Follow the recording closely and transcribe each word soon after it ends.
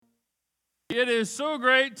It is so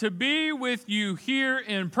great to be with you here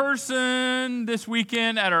in person this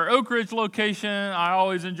weekend at our Oak Ridge location. I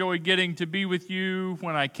always enjoy getting to be with you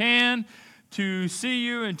when I can, to see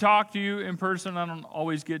you and talk to you in person. I don't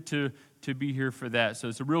always get to be here for that, so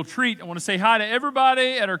it's a real treat. I want to say hi to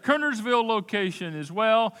everybody at our Kernersville location as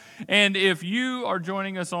well. And if you are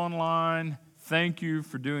joining us online, thank you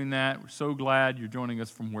for doing that. We're so glad you're joining us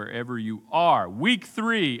from wherever you are. Week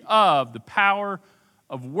 3 of The Power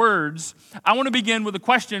of Words. I want to begin with a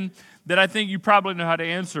question that I think you probably know how to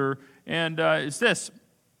answer, and it's this.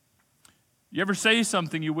 You ever say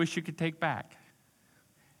something you wish you could take back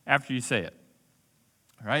after you say it?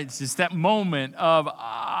 All right? It's just that moment of,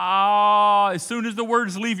 as soon as the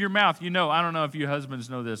words leave your mouth, you know, I don't know if you husbands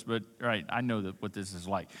know this, but right, I know what this is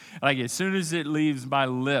like. Like as soon as it leaves my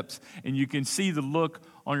lips and you can see the look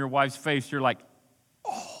on your wife's face, you're like,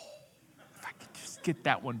 oh, if I could just get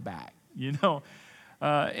that one back, you know?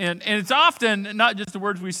 And it's often not just the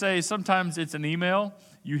words we say. Sometimes it's an email.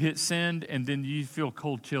 You hit send, and then you feel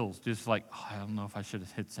cold chills, just like, I don't know if I should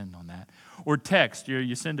have hit send on that. Or text.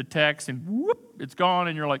 You send a text, and whoop, it's gone,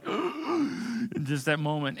 and you're like, just that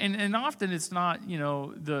moment. And often it's not, you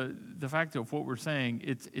know, the fact of what we're saying.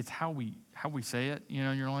 It's how we say it. You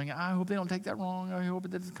know, you're like, I hope they don't take that wrong. I hope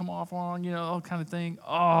it doesn't come off wrong. You know, all kind of thing.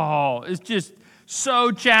 Oh, it's just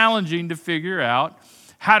so challenging to figure out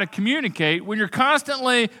how to communicate when you're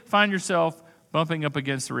constantly find yourself bumping up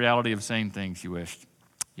against the reality of saying things you wished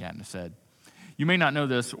you hadn't said. You may not know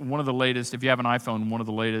this. One of the latest, if you have an iPhone, one of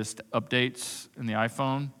the latest updates in the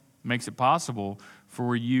iPhone makes it possible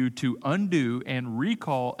for you to undo and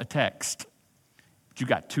recall a text. But you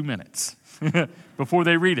got 2 minutes before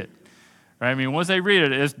they read it. Right? I mean, once they read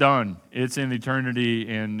it, it's done. It's in eternity,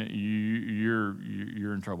 and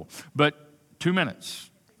you're in trouble. But 2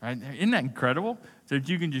 minutes, right? Isn't that incredible? So that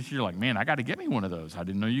you can you're like, man, I got to get me one of those. I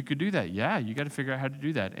didn't know you could do that. Yeah, you got to figure out how to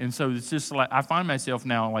do that. And so it's just like, I find myself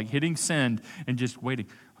now like hitting send and just waiting.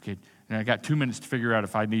 Okay, and I got 2 minutes to figure out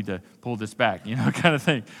if I need to pull this back, you know, kind of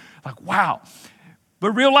thing. Like, wow.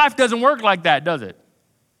 But real life doesn't work like that, does it?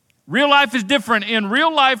 Real life is different. In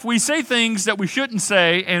real life, we say things that we shouldn't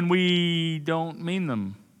say, and we don't mean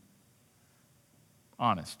them.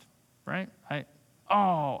 Honest, right? I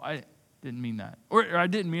didn't mean that. Or I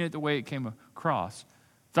didn't mean it the way it came across.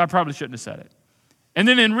 So I probably shouldn't have said it. And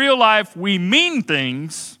then in real life, we mean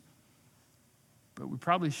things, but we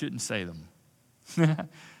probably shouldn't say them.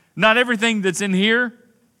 Not everything that's in here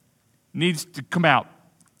needs to come out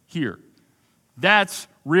here. That's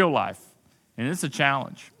real life. And it's a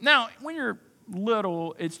challenge. Now, when you're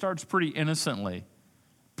little, it starts pretty innocently.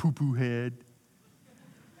 Poo-poo head.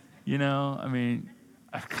 You know, I mean,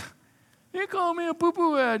 you call me a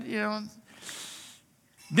poo-poo head, you know.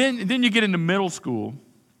 Then you get into middle school.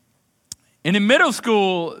 And in middle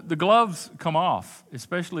school, the gloves come off,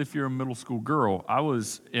 especially if you're a middle school girl. I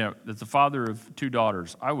was, as the father of 2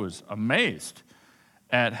 daughters, I was amazed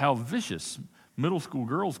at how vicious middle school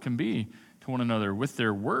girls can be to one another with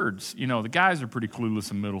their words. You know, the guys are pretty clueless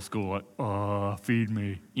in middle school. Like, feed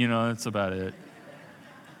me. You know, that's about it.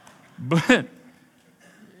 But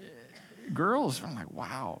girls, I'm like,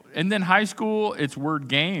 wow. And then high school, it's word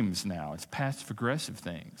games now. It's passive-aggressive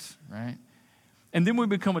things, right? And then we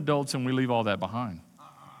become adults and we leave all that behind.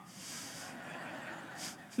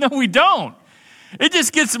 No, we don't. It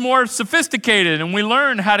just gets more sophisticated, and we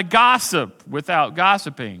learn how to gossip without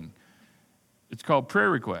gossiping. It's called prayer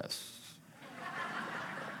requests.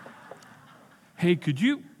 Hey, could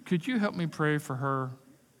you help me pray for her?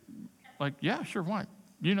 Like, yeah, sure, why?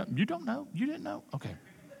 You don't know? You didn't know? Okay.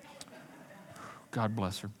 God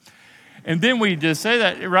bless her. And then we just say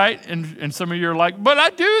that, right? And some of you are like, but I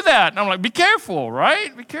do that. And I'm like, be careful,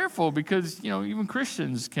 right? Be careful, because, you know, even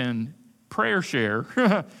Christians can prayer share.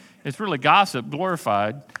 It's really gossip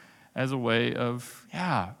glorified as a way of,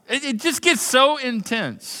 It just gets so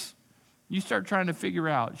intense. You start trying to figure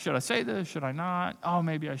out, should I say this? Should I not? Oh,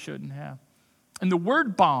 maybe I shouldn't have. And the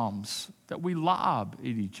word bombs that we lob at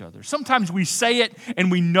each other. Sometimes we say it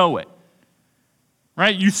and we know it.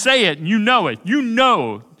 Right? You say it and you know it. You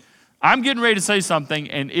know, I'm getting ready to say something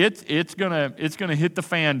and it's gonna hit the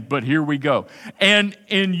fan, but here we go. And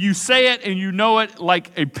you say it and you know it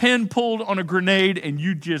like a pin pulled on a grenade, and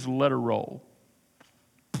you just let her roll.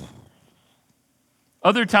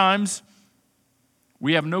 Other times,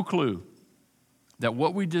 we have no clue that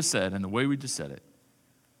what we just said and the way we just said it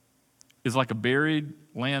is like a buried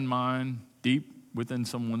landmine deep within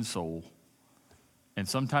someone's soul. And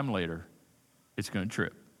sometime later, it's going to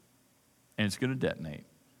trip. And it's going to detonate.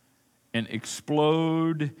 And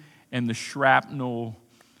explode. And the shrapnel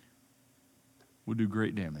will do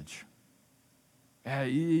great damage.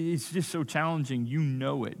 It's just so challenging. You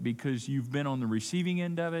know it because you've been on the receiving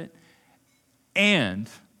end of it and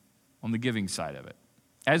on the giving side of it.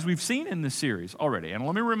 As we've seen in this series already, and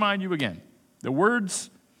let me remind you again, the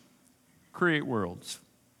words create worlds.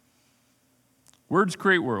 Words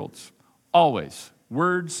create worlds. Always.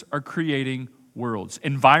 Words are creating worlds.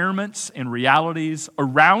 Environments and realities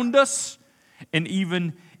around us and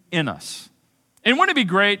even in us. And wouldn't it be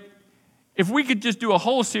great if we could just do a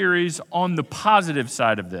whole series on the positive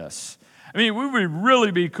side of this? I mean, it would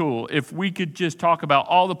really be cool if we could just talk about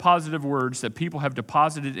all the positive words that people have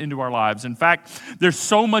deposited into our lives. In fact, there's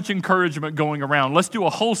so much encouragement going around. Let's do a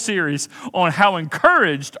whole series on how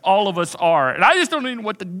encouraged all of us are. And I just don't know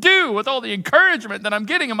what to do with all the encouragement that I'm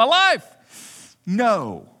getting in my life.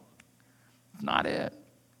 No, not it.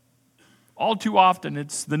 All too often,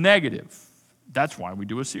 it's the negative. That's why we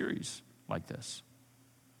do a series like this.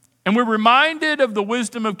 And we're reminded of the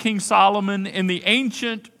wisdom of King Solomon in the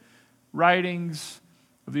ancient writings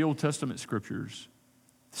of the Old Testament scriptures.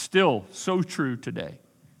 Still so true today.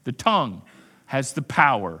 The tongue has the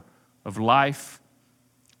power of life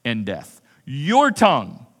and death. Your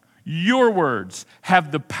tongue, your words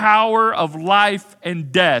have the power of life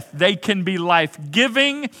and death. They can be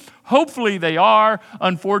life-giving. Hopefully they are.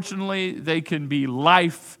 Unfortunately, they can be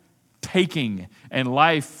life-taking and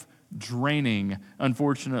life-draining.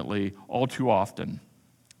 Unfortunately, all too often,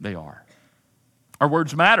 they are. Our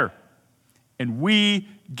words matter. And we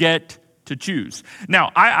get to choose.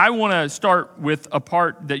 Now, I want to start with a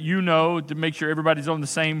part that you know to make sure everybody's on the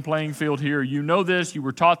same playing field here. You know this. You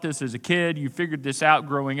were taught this as a kid. You figured this out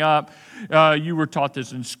growing up. You were taught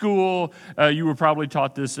this in school. You were probably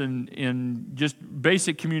taught this in just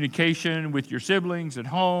basic communication with your siblings at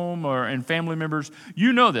home or and family members.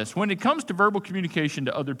 You know this. When it comes to verbal communication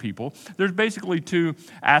to other people, there's basically two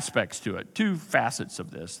aspects to it, two facets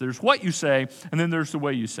of this. There's what you say, and then there's the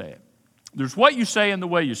way you say it. There's what you say and the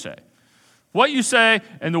way you say. What you say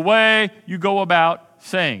and the way you go about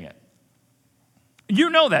saying it. You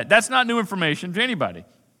know that. That's not new information to anybody.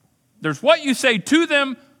 There's what you say to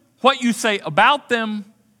them, what you say about them,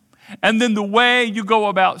 and then the way you go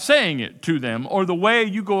about saying it to them or the way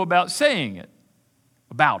you go about saying it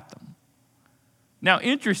about them. Now,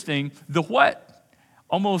 interesting, the what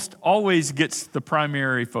almost always gets the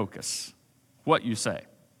primary focus. What you say.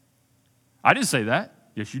 I didn't say that.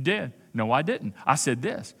 Yes, you did. No, I didn't. I said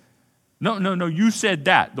this. No, you said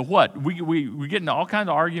that. The what? We get into all kinds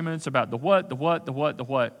of arguments about the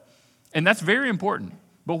what. And that's very important.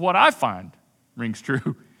 But what I find rings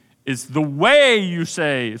true is the way you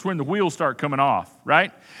say is when the wheels start coming off,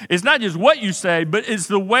 right? It's not just what you say, but it's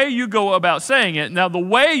the way you go about saying it. Now, the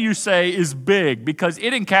way you say is big because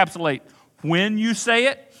it encapsulates when you say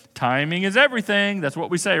it. Timing is everything. That's what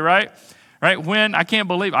we say, right? Right? When, I can't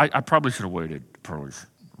believe, I probably should have waited. Probably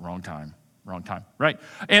wrong time, right?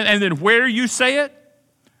 And then where you say it,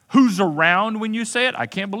 who's around when you say it. I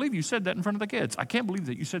can't believe you said that in front of the kids. I can't believe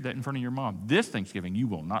that you said that in front of your mom. This Thanksgiving, you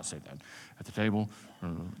will not say that at the table.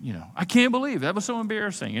 I can't believe that was so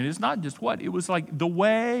embarrassing. And it's not just what, it was like the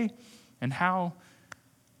way and how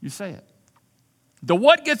you say it. The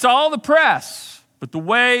what gets all the press, but the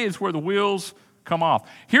way is where the wheels come off.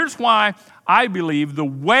 Here's why I believe the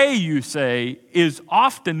way you say is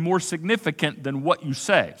often more significant than what you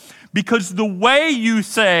say. Because the way you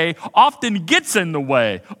say often gets in the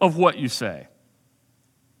way of what you say.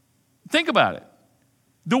 Think about it.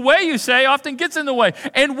 The way you say often gets in the way.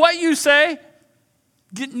 And what you say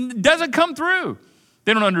doesn't come through.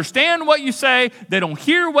 They don't understand what you say. They don't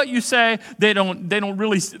hear what you say. They don't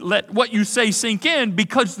really let what you say sink in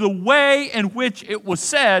because the way in which it was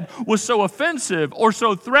said was so offensive or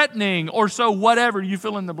so threatening or so whatever, you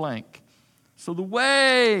fill in the blank. So the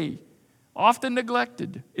way, often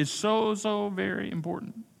neglected, is so, so very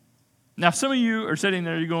important. Now, some of you are sitting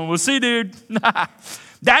there, you're going, well, see, dude,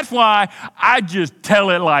 that's why I just tell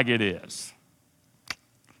it like it is.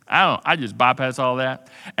 I just bypass all that,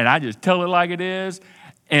 and I just tell it like it is,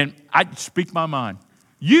 and I speak my mind.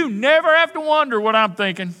 You never have to wonder what I'm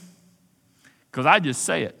thinking, because I just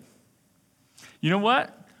say it. You know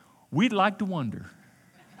what? We'd like to wonder.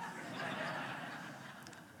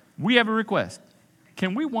 We have a request.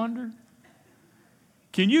 Can we wonder?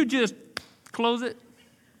 Can you just close it?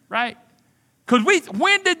 Right? Because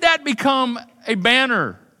when did that become a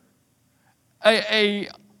banner? A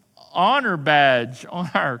honor badge on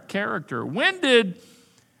our character. When did,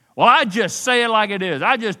 well, I just say it like it is.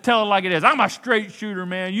 I just tell it like it is. I'm a straight shooter,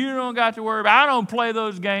 man. You don't got to worry about it. I don't play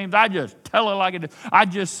those games. I just tell it like it is. I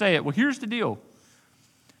just say it. Well, here's the deal.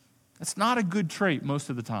 That's not a good trait most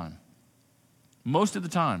of the time. Most of the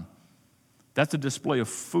time, that's a display of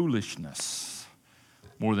foolishness.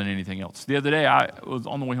 more than anything else. The other day, I was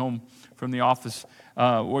on the way home from the office.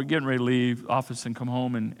 We're getting ready to leave the office and come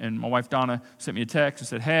home, and my wife, Donna, sent me a text and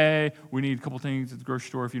said, hey, we need a couple things at the grocery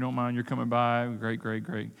store. If you don't mind, you're coming by. Great, great,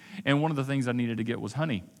 great. And one of the things I needed to get was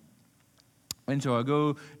honey. And so I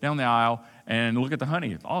go down the aisle and look at the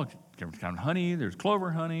honey. It's all different kind of honey. There's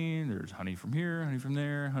clover honey. There's honey from here, honey from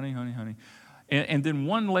there, honey, honey, honey. And then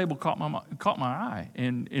one label caught my eye,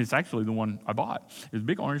 and it's actually the one I bought. It was a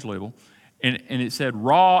big orange label, and it said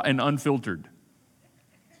raw and unfiltered.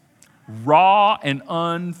 Raw and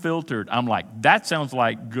unfiltered. I'm like, that sounds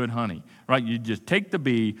like good honey, right? You just take the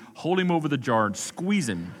bee, hold him over the jar, and squeeze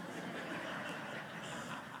him.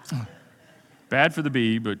 Bad for the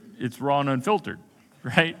bee, but it's raw and unfiltered,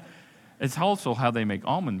 right? It's also how they make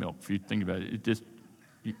almond milk, if you think about it. It just,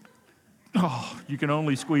 you can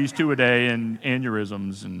only squeeze 2 a day and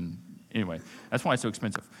aneurysms, and anyway, that's why it's so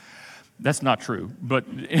expensive. That's not true, but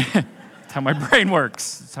it's how my brain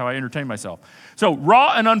works. It's how I entertain myself. So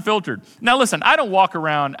raw and unfiltered. Now listen, I don't walk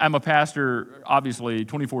around, I'm a pastor, obviously,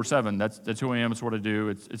 24/7. That's who I am, it's what I do,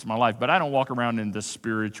 it's my life. But I don't walk around in this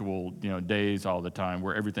spiritual, days all the time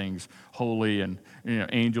where everything's holy and,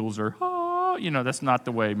 angels are, that's not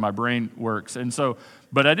the way my brain works. And so,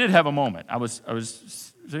 but I did have a moment. I was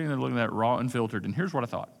sitting there looking at that raw and filtered, and here's what I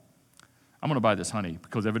thought. I'm going to buy this honey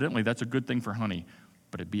because evidently that's a good thing for honey,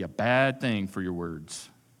 but it'd be a bad thing for your words.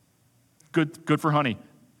 Good for honey,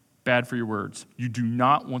 bad for your words. You do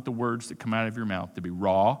not want the words that come out of your mouth to be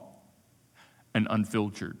raw and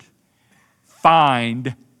unfiltered.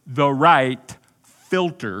 Find the right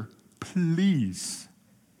filter, please.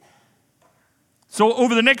 So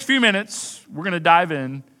over the next few minutes, we're going to dive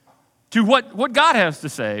in to what God has to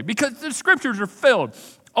say, because the scriptures are filled.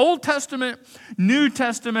 Old Testament, New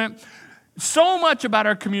Testament, so much about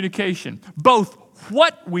our communication, both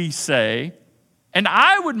what we say, and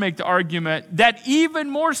I would make the argument that even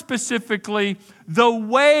more specifically, the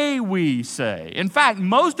way we say. In fact,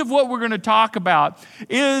 most of what we're going to talk about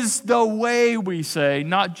is the way we say,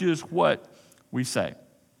 not just what we say.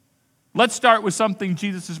 Let's start with something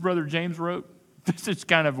Jesus' brother James wrote. This is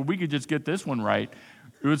if we could just get this one right,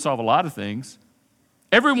 it would solve a lot of things.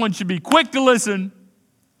 Everyone should be quick to listen,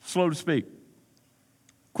 slow to speak.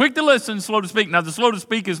 Quick to listen, slow to speak. Now, the slow to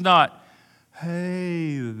speak is not,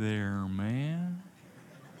 hey there, man.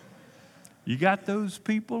 You got those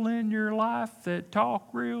people in your life that talk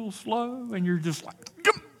real slow, and you're just like,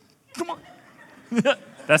 come on.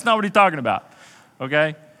 That's not what he's talking about,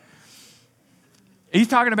 okay? He's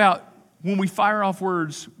talking about when we fire off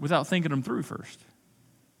words without thinking them through first.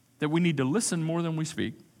 That we need to listen more than we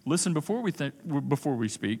speak, listen before we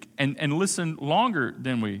speak, and listen longer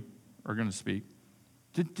than we are going to speak.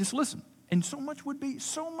 Just listen. And so much would be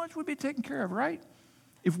taken care of, right?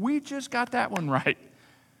 If we just got that one right.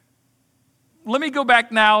 Let me go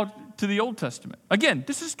back now to the Old Testament. Again,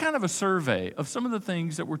 this is kind of a survey of some of the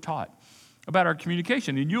things that we're taught about our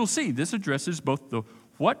communication. And you'll see this addresses both the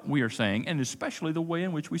what we are saying and especially the way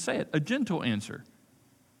in which we say it. A gentle answer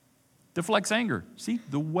deflects anger. See,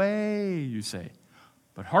 the way you say.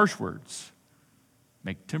 But harsh words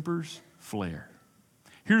make tempers flare.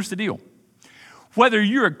 Here's the deal. Whether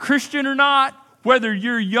you're a Christian or not, whether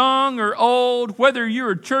you're young or old, whether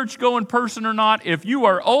you're a church-going person or not, if you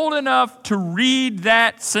are old enough to read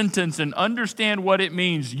that sentence and understand what it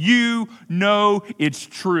means, you know it's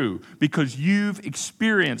true because you've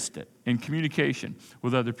experienced it in communication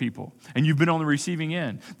with other people. And you've been on the receiving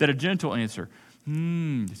end. That a gentle answer,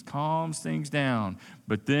 just calms things down.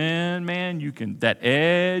 But then, man, that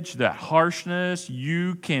edge, that harshness,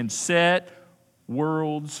 you can set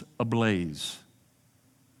worlds ablaze.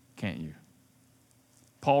 Can't you?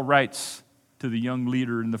 Paul writes to the young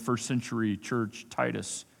leader in the first century church,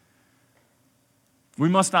 Titus, we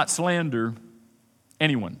must not slander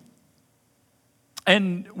anyone.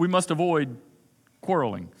 And we must avoid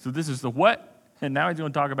quarreling. So this is the what, and now he's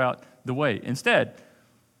going to talk about the way. Instead,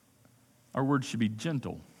 our words should be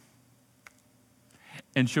gentle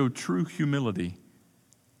and show true humility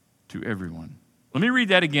to everyone. Let me read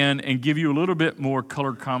that again and give you a little bit more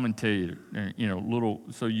color commentary,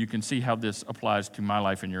 so you can see how this applies to my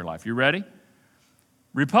life and your life. You ready?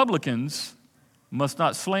 Republicans must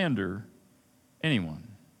not slander anyone.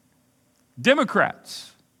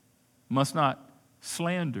 Democrats must not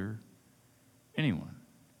slander anyone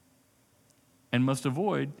and must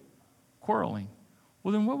avoid quarreling.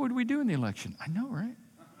 Well, then what would we do in the election? I know, right?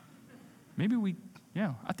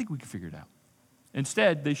 I think we can figure it out.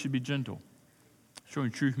 Instead, they should be gentle, showing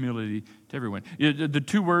true humility to everyone. The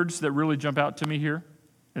two words that really jump out to me here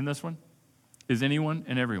in this one is anyone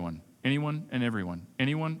and everyone. Anyone and everyone.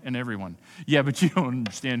 Anyone and everyone. Yeah, but you don't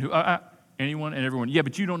understand who. Anyone and everyone. Yeah,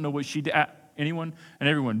 but you don't know what she did. Anyone and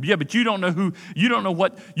everyone. Yeah, but you don't know who. You don't know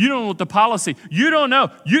what the policy. You don't know.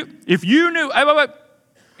 If you knew.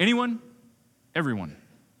 Anyone, everyone.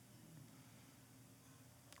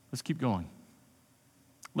 Let's keep going.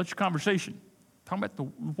 Let your conversation, talking about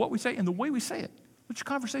what we say and the way we say it. Let your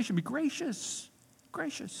conversation be gracious,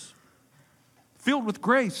 filled with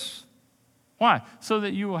grace. Why? So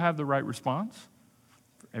that you will have the right response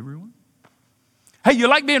for everyone. Hey, you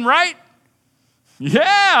like being right?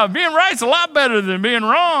 Yeah, being right's a lot better than being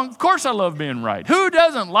wrong. Of course I love being right. Who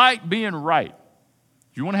doesn't like being right?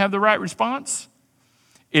 Do you want to have the right response?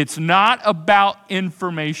 It's not about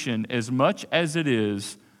information as much as it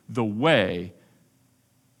is the way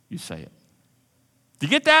you say it. Do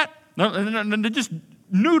you get that? No, just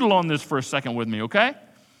noodle on this for a second with me, okay?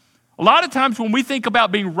 A lot of times when we think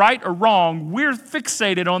about being right or wrong, we're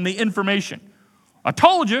fixated on the information. I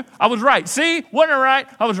told you I was right. See, wasn't I right?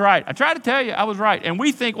 I was right. I tried to tell you I was right. And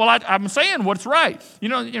we think, well, I'm saying what's right. You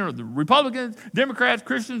know, the Republicans, Democrats,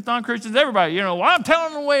 Christians, non-Christians, everybody, well, I'm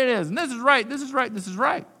telling them the way it is. And this is right, this is right, this is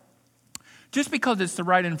right. Just because it's the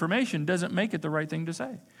right information doesn't make it the right thing to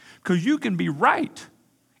say. Because you can be right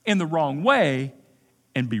in the wrong way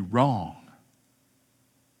and be wrong.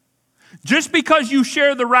 Just because you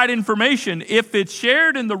share the right information, if it's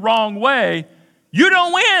shared in the wrong way, you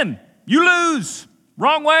don't win. You lose.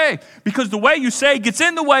 Wrong way. Because the way you say gets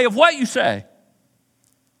in the way of what you say.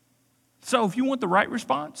 So if you want the right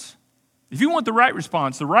response,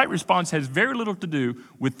 the right response has very little to do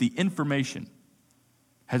with the information.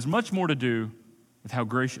 Has much more to do with how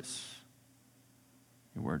gracious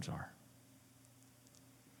your words are.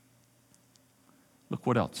 Look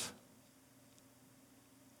what else.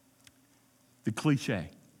 The cliche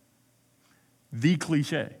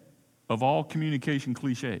of all communication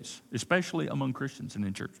cliches, especially among Christians and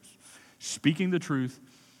in churches. Speaking the truth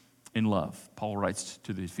in love. Paul writes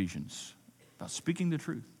to the Ephesians about speaking the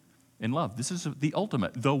truth in love. This is the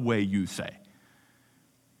ultimate, the way you say.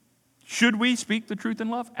 Should we speak the truth in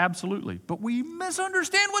love? Absolutely. But we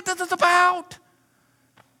misunderstand what this is about.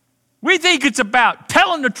 We think it's about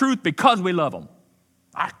telling the truth because we love them.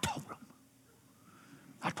 I told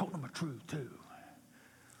them the truth too.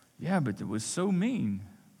 Yeah, but it was so mean.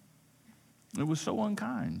 It was so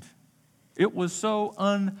unkind. It was so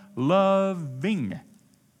unloving.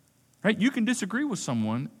 Right? You can disagree with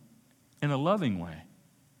someone in a loving way.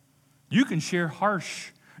 You can share hard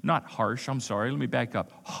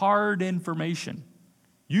information.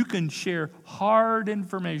 You can share hard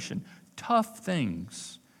information, tough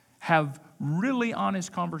things, have really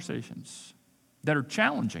honest conversations that are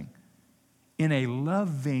challenging in a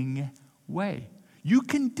loving way. You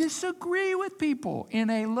can disagree with people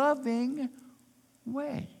in a loving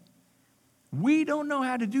way. We don't know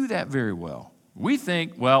how to do that very well. We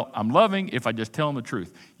think, well, I'm loving if I just tell them the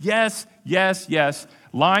truth. Yes.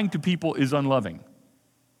 Lying to people is unloving.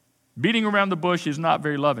 Beating around the bush is not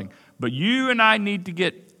very loving. But you and I need to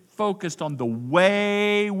get focused on the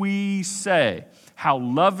way we say. How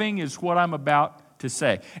loving is what I'm about to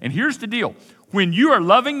say. And here's the deal. When you are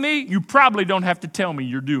loving me, you probably don't have to tell me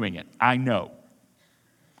you're doing it. I know.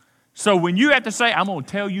 So when you have to say, I'm going to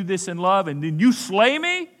tell you this in love, and then you slay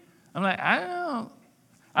me, I'm like, I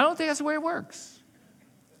don't think that's the way it works.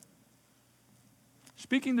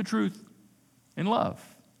 Speaking the truth in love.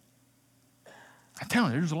 I'm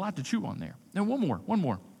telling you, there's a lot to chew on there. Now, one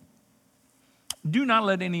more. Do not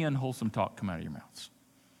let any unwholesome talk come out of your mouths,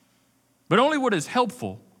 but only what is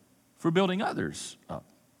helpful for building others up,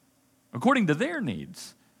 according to their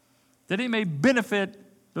needs, that it may benefit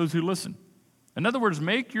those who listen. In other words,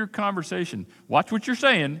 make your conversation, watch what you're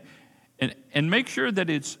saying, and make sure that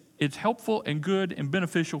it's helpful and good and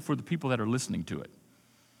beneficial for the people that are listening to it.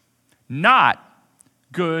 Not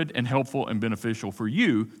good and helpful and beneficial for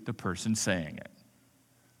you, the person saying it.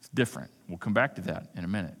 It's different. We'll come back to that in a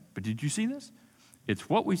minute. But did you see this? It's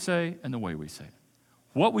what we say and the way we say it.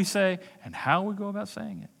 What we say and how we go about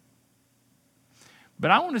saying it.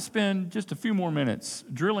 But I want to spend just a few more minutes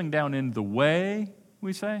drilling down in the way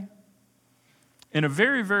we say in a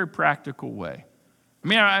very, very practical way. I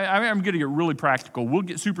mean, I'm going to get really practical. We'll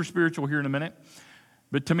get super spiritual here in a minute.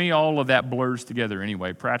 But to me, all of that blurs together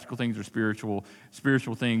anyway. Practical things are spiritual.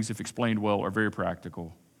 Spiritual things, if explained well, are very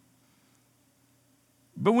practical.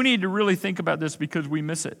 But we need to really think about this because we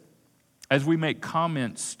miss it as we make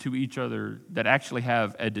comments to each other that actually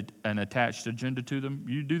have an attached agenda to them.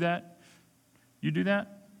 You do that? You do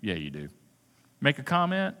that? Yeah, you do. Make a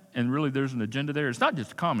comment, and really there's an agenda there. It's not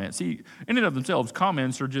just a comment. See, in and of themselves,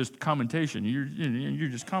 comments are just commentation. You're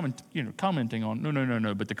just commenting on,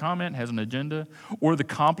 no. But the comment has an agenda, or the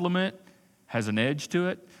compliment has an edge to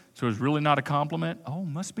it, so it's really not a compliment. Oh,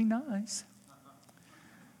 must be nice.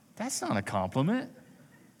 That's not a compliment.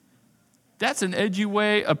 That's an edgy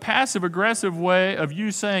way, a passive-aggressive way of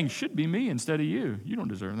you saying, should be me instead of you. You don't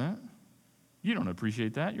deserve that. You don't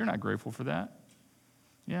appreciate that. You're not grateful for that.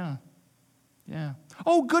 Yeah.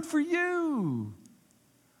 Oh, good for you.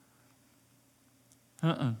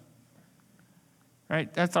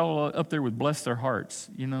 Right? That's all up there with bless their hearts,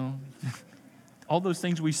 All those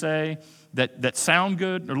things we say that sound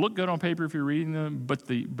good or look good on paper if you're reading them, but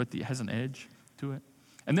it has an edge to it.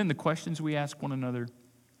 And then the questions we ask one another.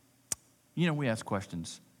 We ask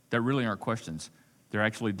questions that really aren't questions. They're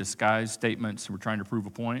actually disguised statements. We're trying to prove a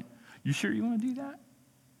point. You sure you want to do that?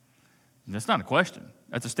 And that's not a question.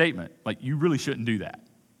 That's a statement. Like, you really shouldn't do that,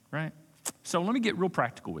 right? So let me get real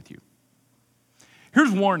practical with you.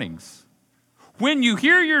 Here's warnings. When you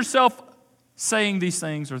hear yourself saying these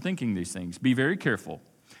things or thinking these things, be very careful,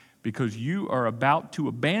 because you are about to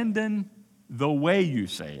abandon the way you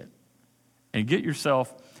say it and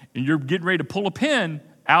you're getting ready to pull a pin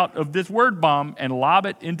out of this word bomb and lob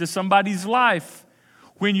it into somebody's life.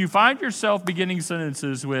 When you find yourself beginning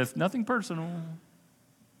sentences with nothing personal,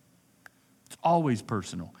 it's always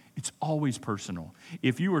personal. It's always personal.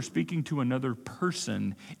 If you are speaking to another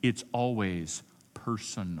person, it's always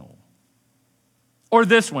personal. Or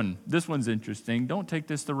this one's interesting. Don't take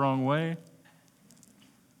this the wrong way.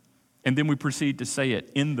 And then we proceed to say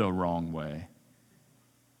it in the wrong way.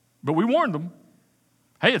 But we warned them.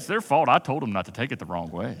 Hey, it's their fault. I told them not to take it the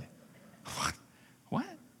wrong way. What?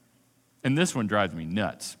 And this one drives me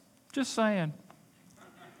nuts. Just saying.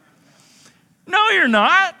 No, you're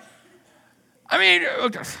not. I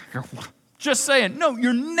mean, just saying. No,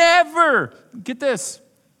 you're never. Get this.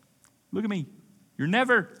 Look at me. You're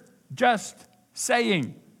never just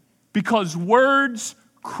saying. Because words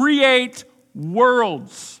create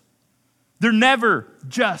worlds. They're never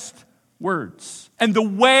just words. And the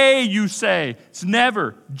way you say, it's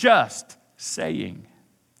never just saying.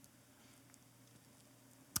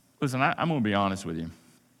 Listen, I'm going to be honest with you.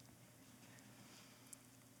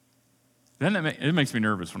 Then it makes me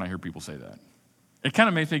nervous when I hear people say that. It kind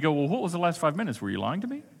of makes me go, well, what was the last 5 minutes? Were you lying to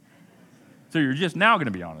me? So you're just now going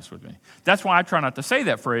to be honest with me. That's why I try not to say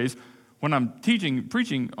that phrase when I'm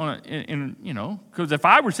preaching on it, because if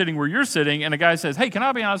I were sitting where you're sitting and a guy says, hey, can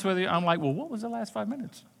I be honest with you? I'm like, well, what was the last 5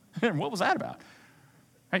 minutes? What was that about?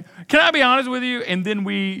 Right? Can I be honest with you? And then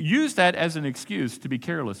we use that as an excuse to be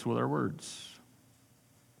careless with our words.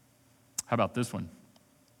 How about this one?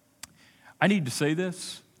 I need to say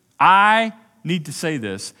this. I need to say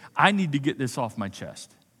this. I need to get this off my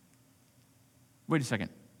chest. Wait a second.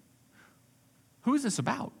 Who is this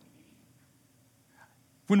about?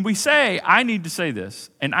 When we say, I need to say this,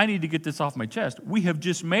 and I need to get this off my chest, we have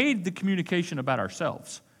just made the communication about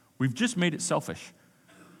ourselves. We've just made it selfish.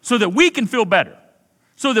 So that we can feel better.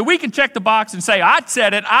 So that we can check the box and say, I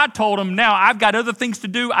said it, I told him, now I've got other things to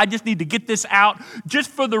do. I just need to get this out just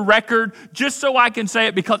for the record, just so I can say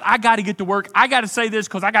it because I got to get to work. I got to say this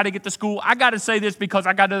because I got to get to school. I got to say this because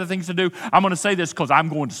I got other things to do. I'm going to say this because I'm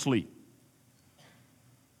going to sleep.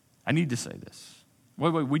 I need to say this.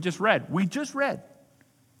 Wait, we just read.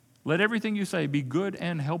 Let everything you say be good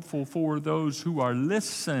and helpful for those who are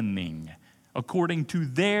listening according to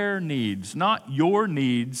their needs, not your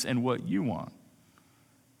needs and what you want.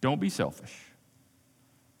 Don't be selfish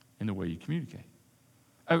in the way you communicate.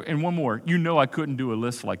 Oh, and one more. I couldn't do a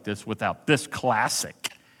list like this without this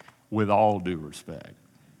classic, with all due respect.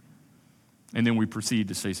 And then we proceed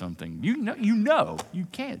to say something. You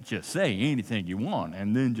can't just say anything you want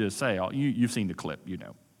and then just say, you've seen the clip,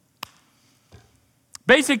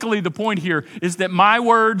 Basically, the point here is that my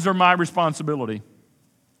words are my responsibility.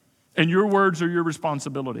 And your words are your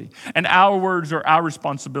responsibility. And our words are our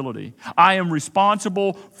responsibility. I am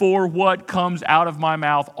responsible for what comes out of my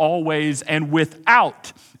mouth always and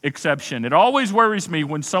without exception. It always worries me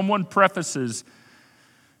when someone prefaces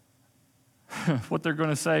what they're going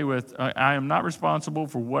to say with, I am not responsible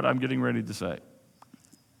for what I'm getting ready to say.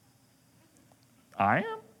 I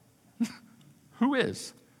am? Who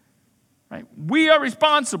is? Right? We are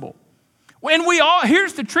responsible. And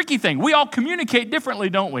here's the tricky thing. We all communicate differently,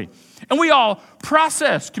 don't we? And we all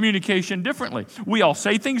process communication differently. We all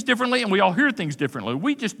say things differently and we all hear things differently.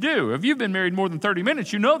 We just do. If you've been married more than 30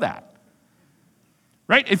 minutes, you know that.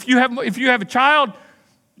 Right? If you have a child,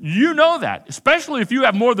 you know that. Especially if you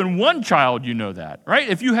have more than one child, you know that. Right?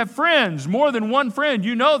 If you have friends, more than one friend,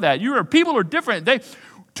 you know that. People are different.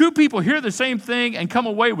 Two people hear the same thing and come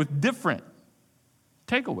away with different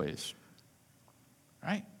takeaways.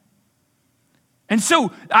 Right? And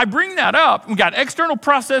so I bring that up. We got external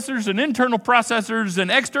processors and internal processors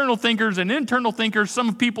and external thinkers and internal thinkers.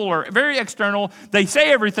 Some people are very external. They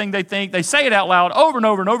say everything they think. They say it out loud over and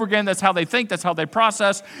over and over again. That's how they think. That's how they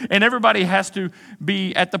process. And everybody has to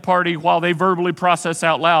be at the party while they verbally process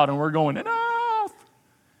out loud. And we're going, enough.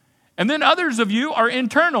 And then others of you are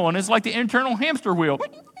internal, and it's like the internal hamster wheel.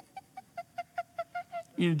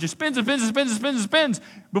 It just spins and spins and spins and spins and spins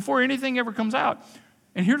before anything ever comes out.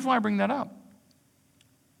 And here's why I bring that up.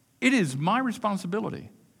 It is my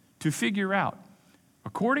responsibility to figure out,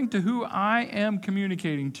 according to who I am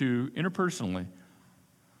communicating to interpersonally,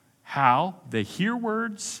 how they hear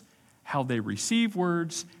words, how they receive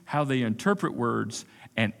words, how they interpret words,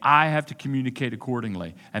 and I have to communicate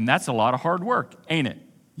accordingly. And that's a lot of hard work, ain't it?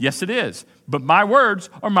 Yes, it is. But my words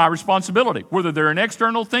are my responsibility. Whether they're an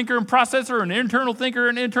external thinker and processor, an internal thinker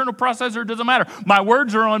and internal processor, it doesn't matter. My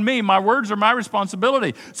words are on me. My words are my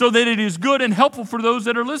responsibility, so that it is good and helpful for those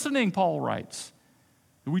that are listening, Paul writes.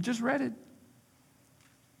 We just read it.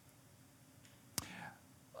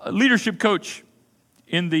 A leadership coach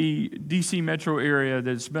in the D.C. metro area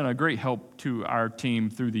that's been a great help to our team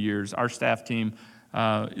through the years, our staff team,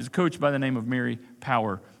 is a coach by the name of Mary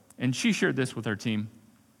Power. And she shared this with our team.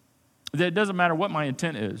 That it doesn't matter what my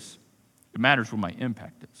intent is, it matters what my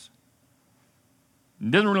impact is.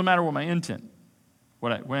 It doesn't really matter what my intent,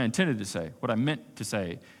 what I intended to say, what I meant to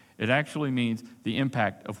say. It actually means the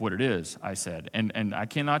impact of what it is, I said. And I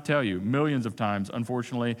cannot tell you, millions of times,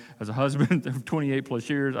 unfortunately, as a husband of 28 plus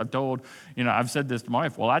years, I've said this to my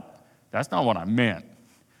wife, well, that's not what I meant.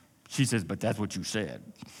 She says, but that's what you said.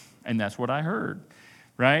 And that's what I heard.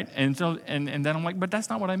 Right? And so, and then I'm like, but that's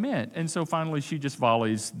not what I meant. And so finally she just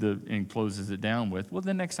volleys and closes it down with, well,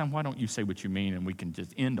 the next time, why don't you say what you mean and we can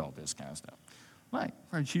just end all this kind of stuff. Right?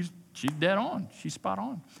 She's dead on. She's spot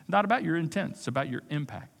on. Not about your intent. It's about your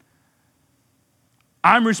impact.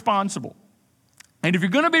 I'm responsible. And if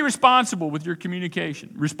you're going to be responsible with your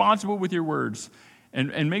communication, responsible with your words,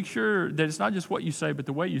 and make sure that it's not just what you say, but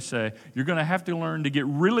the way you say, you're going to have to learn to get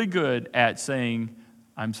really good at saying,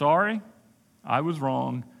 I'm sorry, I was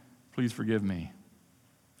wrong, please forgive me.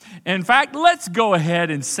 In fact, let's go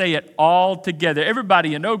ahead and say it all together.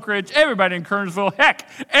 Everybody in Oak Ridge, everybody in Kernersville, heck,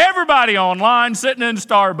 everybody online sitting in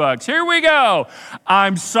Starbucks. Here we go.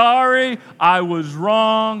 I'm sorry, I was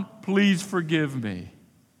wrong, please forgive me.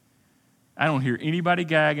 I don't hear anybody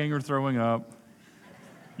gagging or throwing up.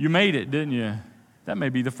 You made it, didn't you? That may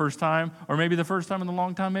be the first time, or maybe the first time in a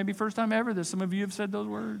long time, maybe first time ever that some of you have said those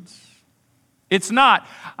words. It's not,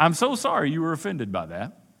 I'm so sorry you were offended by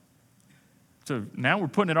that. So now we're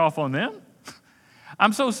putting it off on them?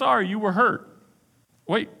 I'm so sorry you were hurt.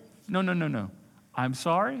 Wait, no. I'm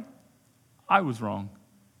sorry, I was wrong.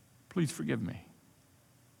 Please forgive me.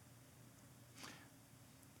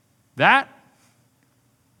 That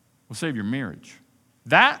will save your marriage.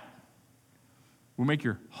 That will make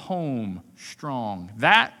your home strong.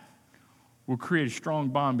 That will create a strong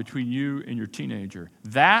bond between you and your teenager.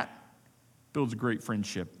 That builds a great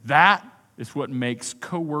friendship. That is what makes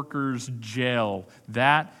coworkers gel.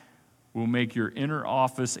 That will make your inner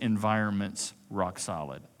office environments rock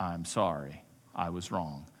solid. I'm sorry. I was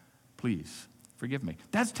wrong. Please forgive me.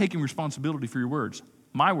 That's taking responsibility for your words.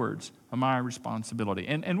 My words are my responsibility.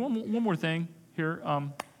 And one more thing here.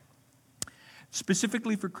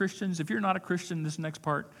 Specifically for Christians, if you're not a Christian, this next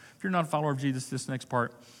part, if you're not a follower of Jesus, this next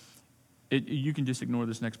part, you can just ignore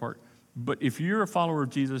this next part. But if you're a follower of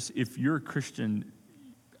Jesus, if you're a Christian,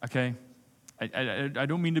 okay, I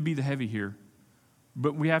don't mean to be the heavy here,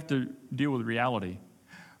 but we have to deal with reality.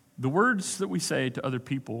 The words that we say to other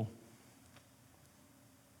people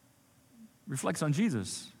reflects on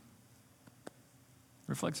Jesus.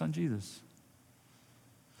 Reflects on Jesus.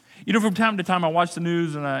 You know, from time to time I watch the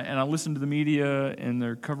news and I listen to the media and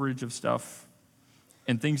their coverage of stuff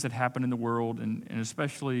and things that happen in the world, and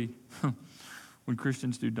especially when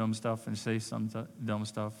Christians do dumb stuff and say some dumb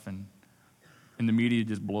stuff and the media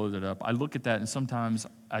just blows it up. I look at that and sometimes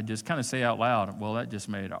I just kind of say out loud, well, that just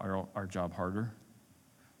made our job harder.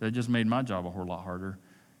 That just made my job a whole lot harder,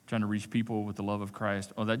 trying to reach people with the love of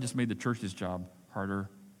Christ. Oh, that just made the church's job harder.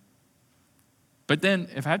 But then,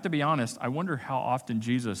 if I have to be honest, I wonder how often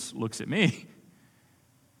Jesus looks at me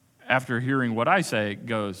after hearing what I say,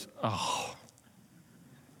 goes, oh,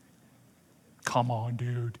 come on,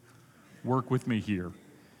 dude. Work with me here.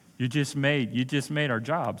 You just made our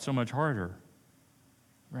job so much harder,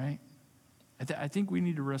 right? I think we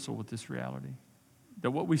need to wrestle with this reality.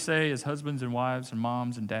 That what we say as husbands and wives and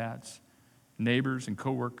moms and dads, neighbors and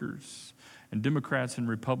coworkers, and Democrats and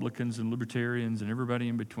Republicans and libertarians and everybody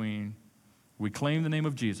in between, we claim the name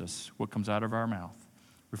of Jesus. What comes out of our mouth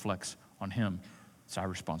reflects on him It's our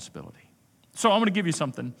responsibility. So I'm going to give you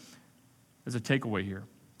something as a takeaway here,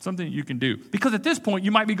 something that you can do. Because at this point,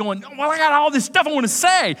 you might be going, well, I got all this stuff I want to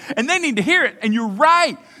say, and they need to hear it. And you're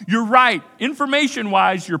right. You're right.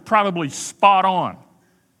 Information-wise, you're probably spot on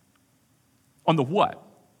the what.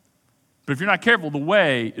 But if you're not careful, the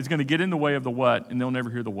way is going to get in the way of the what, and they'll never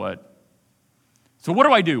hear the what. So what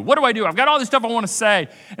do I do? What do I do? I've got all this stuff I want to say,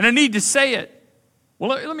 and I need to say it.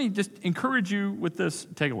 Well, let me just encourage you with this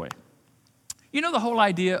takeaway. You know the whole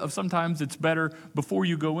idea of sometimes it's better before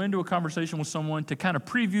you go into a conversation with someone to kind of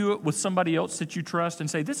preview it with somebody else that you trust and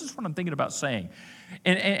say, this is what I'm thinking about saying.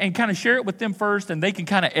 And kind of share it with them first, and they can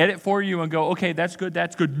kind of edit for you and go, okay, that's good,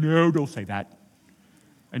 that's good. No, don't say that.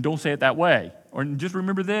 And don't say it that way. Or just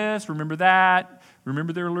remember this, remember that,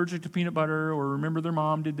 remember they're allergic to peanut butter, or remember their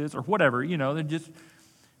mom did this, or whatever. You know, they're just,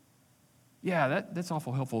 yeah, that's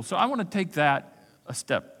awful helpful. So I want to take that a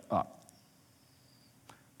step up.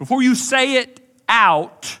 Before you say it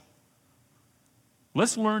out,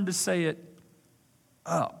 let's learn to say it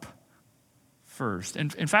up first.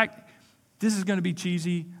 And in fact, this is going to be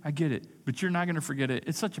cheesy, I get it, but you're not going to forget it.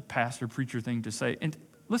 It's such a pastor, preacher thing to say. And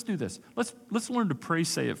let's do this. Let's learn to pray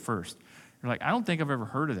say it first. You're like, I don't think I've ever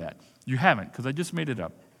heard of that. You haven't, because I just made it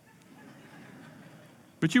up.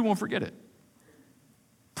 But you won't forget it.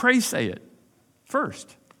 Pray say it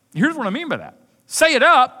first. Here's what I mean by that. Say it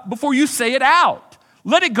up before you say it out.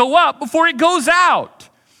 Let it go up before it goes out.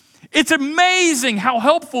 It's amazing how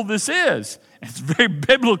helpful this is. It's very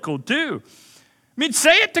biblical too. I mean,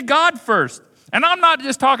 say it to God first. And I'm not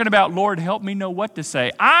just talking about, Lord, help me know what to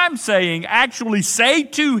say. I'm saying actually say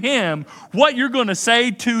to him what you're going to say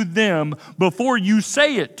to them before you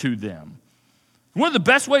say it to them. One of the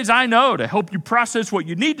best ways I know to help you process what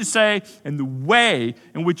you need to say and the way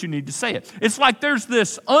in which you need to say it. It's like there's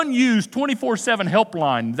this unused 24/7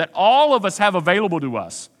 helpline that all of us have available to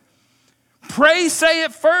us. Pray, say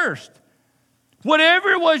it first.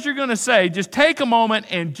 Whatever it was you're going to say, just take a moment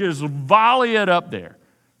and just volley it up there.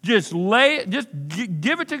 Just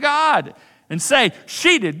give it to God and say,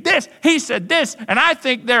 she did this, he said this, and I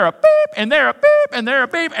think they're a beep, and they're a beep, and they're a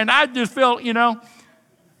beep, and I just feel,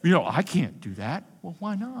 I can't do that. Well,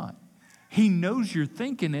 why not? He knows you're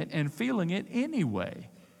thinking it and feeling it anyway.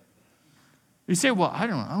 You say, well, I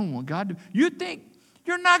don't want God to. You think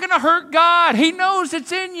you're not going to hurt God. He knows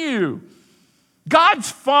it's in you. God's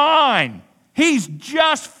fine. He's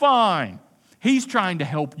just fine. He's trying to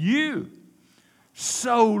help you.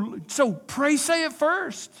 So pray, say it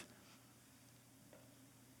first.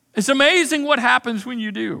 It's amazing what happens when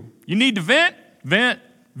you do. You need to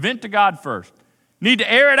vent to God first. Need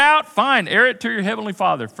to air it out? Fine, air it to your Heavenly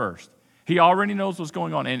Father first. He already knows what's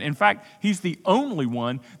going on. And in fact, he's the only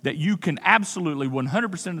one that you can absolutely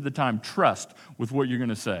 100% of the time trust with what you're going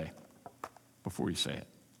to say before you say it.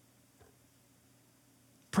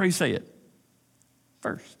 Pray, say it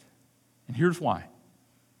first. And here's why.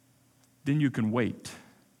 Then you can wait.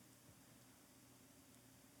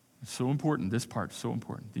 It's so important. This part's so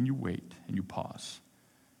important. Then you wait and you pause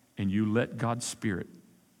and you let God's Spirit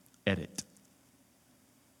edit.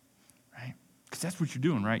 Right? Because that's what you're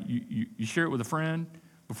doing, right? You share it with a friend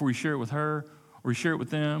before you share it with her, or you share it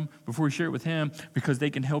with them before you share it with him, because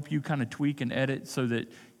they can help you kind of tweak and edit so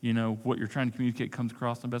that, what you're trying to communicate comes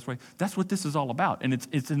across in the best way. That's what this is all about. And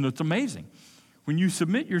it's amazing. When you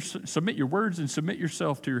submit your words and submit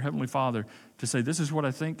yourself to your Heavenly Father to say, this is what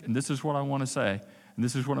I think, and this is what I want to say, and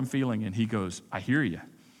this is what I'm feeling, and he goes, I hear you.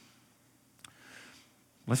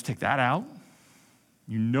 Let's take that out.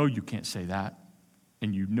 You know you can't say that,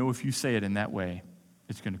 and you know if you say it in that way,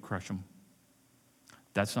 it's going to crush them.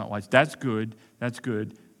 That's not wise. That's good. That's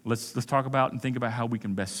good. Let's talk about and think about how we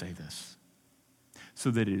can best say this so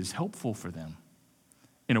that it is helpful for them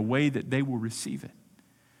in a way that they will receive it.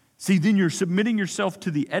 See, then you're submitting yourself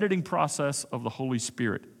to the editing process of the Holy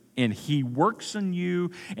Spirit. And he works in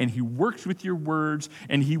you, and he works with your words,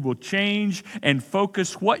 and he will change and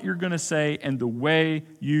focus what you're going to say and the way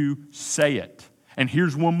you say it. And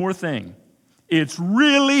here's one more thing. It's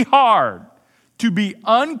really hard to be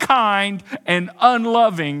unkind and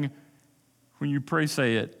unloving when you pray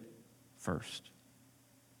say it first.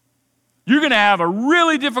 You're going to have a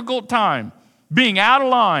really difficult time being out of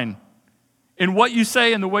line in what you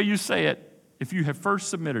say and the way you say it if you have first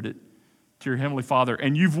submitted it to your Heavenly Father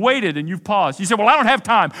and you've waited and you've paused. You say, well, I don't have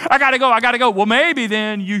time. I got to go. Well, maybe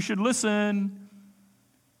then you should listen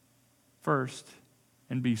first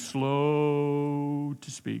and be slow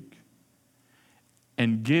to speak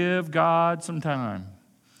and give God some time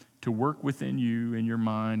to work within you and your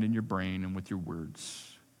mind and your brain and with your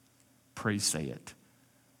words. Pray, say it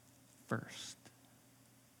first.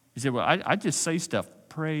 You say, well, I just say stuff.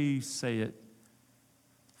 Pray, say it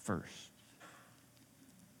first.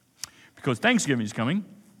 Because Thanksgiving is coming,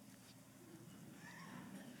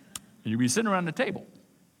 and you'll be sitting around the table,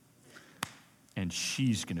 and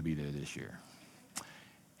she's going to be there this year,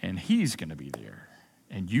 and he's going to be there,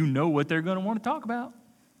 and you know what they're going to want to talk about,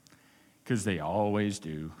 because they always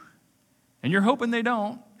do. And you're hoping they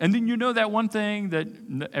don't. And then you know that one thing that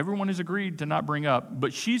everyone has agreed to not bring up,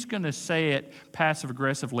 but she's going to say it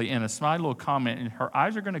passive-aggressively in a snide little comment, and her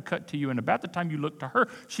eyes are going to cut to you, and about the time you look to her,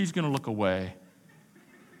 she's going to look away.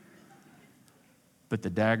 But the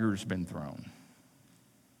dagger's been thrown.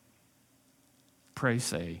 Pray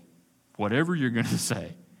say whatever you're going to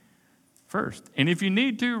say first. And if you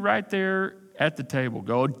need to, right there at the table,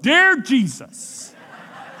 go, "Dear Jesus,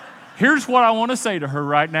 here's what I want to say to her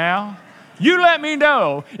right now. You let me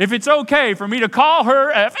know if it's okay for me to call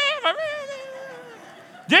her.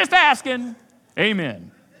 Just asking.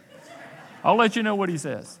 Amen." I'll let you know what he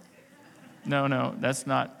says. No, that's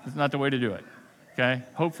not the way to do it. Okay?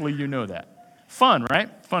 Hopefully you know that. Fun, right?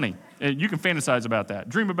 Funny. You can fantasize about that.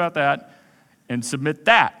 Dream about that and submit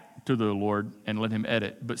that to the Lord and let him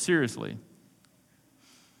edit. But seriously,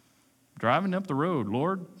 driving up the road,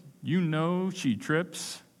 Lord, you know she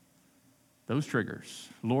trips those triggers.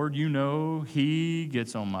 Lord, you know he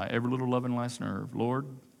gets on my every little loving last nerve. Lord,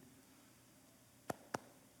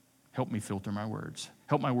 help me filter my words.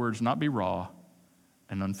 Help my words not be raw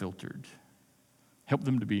and unfiltered. Help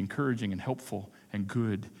them to be encouraging and helpful and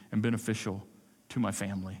good and beneficial to my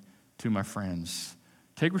family, to my friends.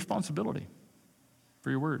 Take responsibility for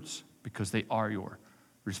your words because they are your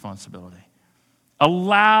responsibility.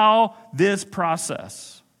 Allow this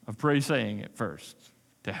process of pray saying it first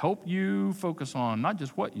to help you focus on not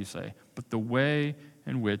just what you say, but the way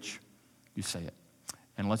in which you say it.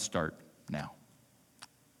 And let's start now.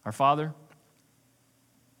 Our Father,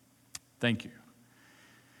 thank you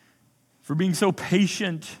for being so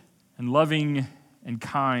patient and loving and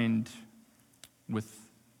kind with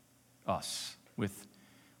us, with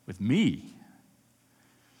me.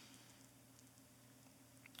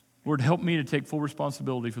 Lord, help me to take full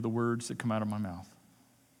responsibility for the words that come out of my mouth.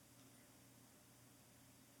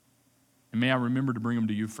 And may I remember to bring them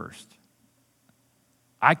to you first.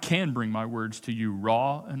 I can bring my words to you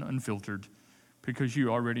raw and unfiltered because you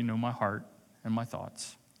already know my heart and my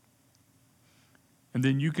thoughts. And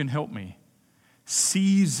then you can help me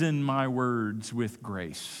season my words with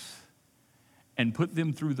grace and put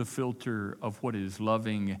them through the filter of what is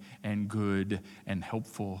loving and good and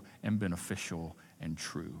helpful and beneficial and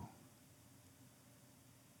true.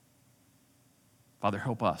 Father,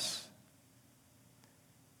 help us.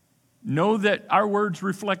 Know that our words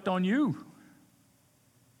reflect on you.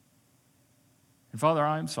 And Father,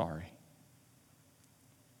 I am sorry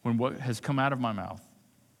when what has come out of my mouth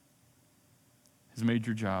has made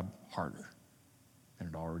your job harder than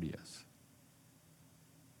it already is.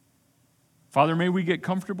 Father, may we get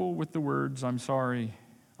comfortable with the words, "I'm sorry,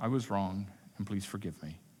 I was wrong, and please forgive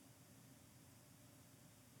me."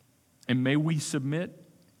 And may we submit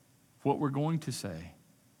what we're going to say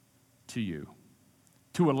to you,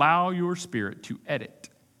 to allow your Spirit to edit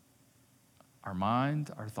our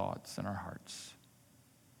mind, our thoughts, and our hearts.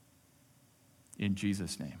 In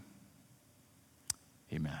Jesus' name,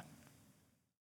 amen.